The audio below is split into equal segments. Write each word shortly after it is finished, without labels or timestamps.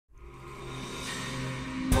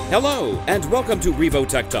Hello, and welcome to Revo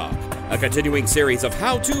Tech Talk, a continuing series of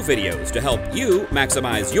how-to videos to help you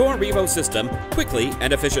maximize your Revo system quickly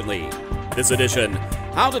and efficiently. This edition,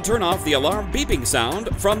 how to turn off the alarm beeping sound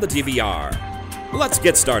from the DVR. Let's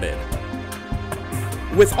get started.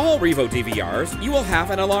 With all Revo DVRs, you will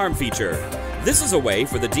have an alarm feature. This is a way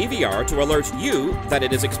for the DVR to alert you that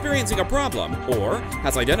it is experiencing a problem or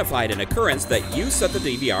has identified an occurrence that you set the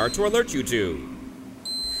DVR to alert you to.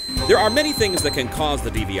 There are many things that can cause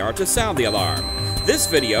the DVR to sound the alarm. This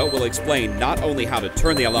video will explain not only how to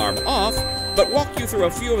turn the alarm off, but walk you through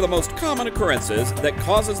a few of the most common occurrences that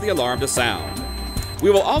causes the alarm to sound.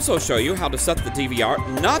 We will also show you how to set the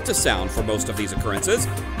DVR not to sound for most of these occurrences,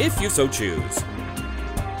 if you so choose.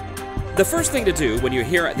 The first thing to do when you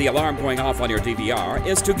hear the alarm going off on your DVR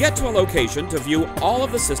is to get to a location to view all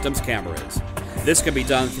of the system's cameras. This can be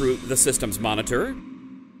done through the system's monitor,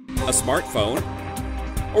 a smartphone,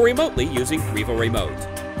 or remotely using Revo Remote.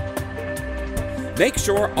 Make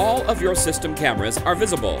sure all of your system cameras are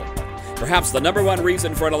visible. Perhaps the #1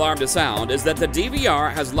 reason for an alarm to sound is that the DVR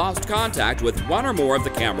has lost contact with one or more of the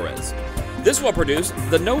cameras. This will produce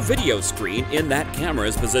the no video screen in that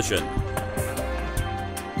camera's position.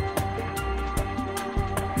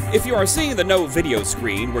 If you are seeing the no video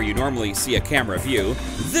screen where you normally see a camera view,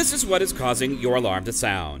 this is what is causing your alarm to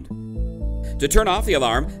sound. To turn off the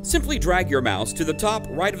alarm, simply drag your mouse to the top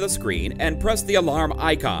right of the screen and press the alarm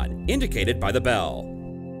icon, indicated by the bell.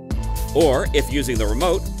 Or, if using the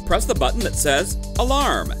remote, press the button that says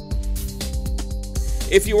Alarm.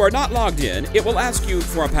 If you are not logged in, it will ask you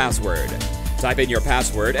for a password. Type in your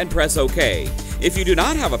password and press OK. If you do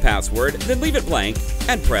not have a password, then leave it blank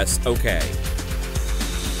and press OK.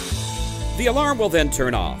 The alarm will then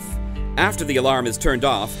turn off. After the alarm is turned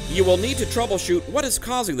off, you will need to troubleshoot what is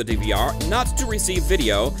causing the DVR not to receive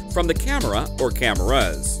video from the camera or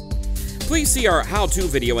cameras. Please see our how-to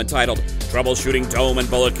video entitled Troubleshooting Dome and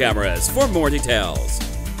Bullet Cameras for more details.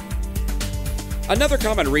 Another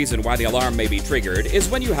common reason why the alarm may be triggered is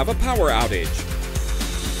when you have a power outage.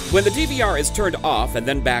 When the DVR is turned off and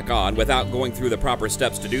then back on without going through the proper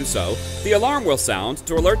steps to do so, the alarm will sound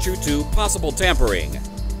to alert you to possible tampering.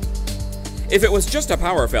 If it was just a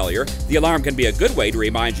power failure, the alarm can be a good way to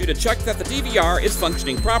remind you to check that the DVR is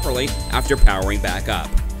functioning properly after powering back up.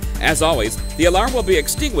 As always, the alarm will be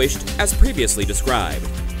extinguished as previously described.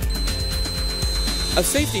 A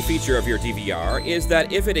safety feature of your DVR is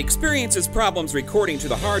that if it experiences problems recording to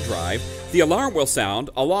the hard drive, the alarm will sound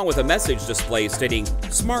along with a message display stating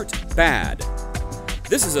 "Smart Bad."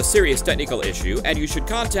 This is a serious technical issue and you should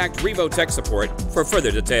contact Revo Tech Support for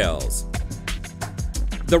further details.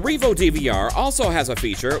 The Revo DVR also has a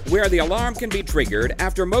feature where the alarm can be triggered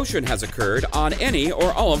after motion has occurred on any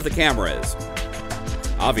or all of the cameras.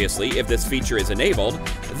 Obviously, if this feature is enabled,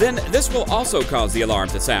 then this will also cause the alarm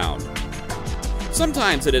to sound.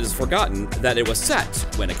 Sometimes it is forgotten that it was set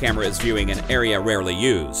when a camera is viewing an area rarely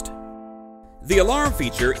used. The alarm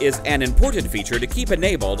feature is an important feature to keep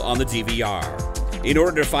enabled on the DVR. In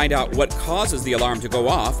order to find out what causes the alarm to go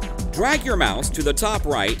off, drag your mouse to the top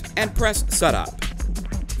right and press Setup.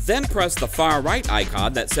 Then press the far right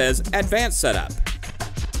icon that says Advanced Setup.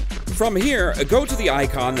 From here, go to the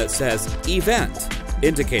icon that says Event,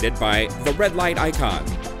 indicated by the red light icon.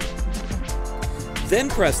 Then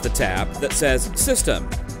press the tab that says System.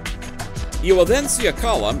 You will then see a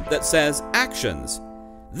column that says Actions.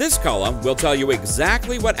 This column will tell you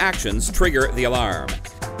exactly what actions trigger the alarm.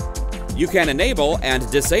 You can enable and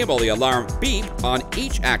disable the alarm beep on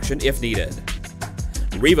each action if needed.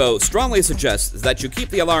 Revo strongly suggests that you keep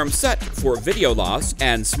the alarm set for video loss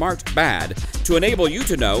and Smart Bad to enable you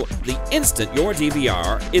to know the instant your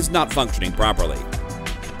DVR is not functioning properly.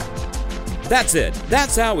 That's it.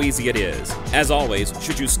 That's how easy it is. As always,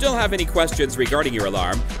 should you still have any questions regarding your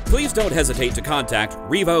alarm, please don't hesitate to contact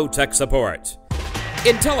Revo Tech Support.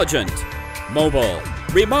 Intelligent, mobile,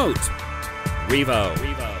 remote, Revo.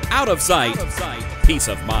 Out of sight, peace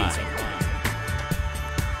of mind.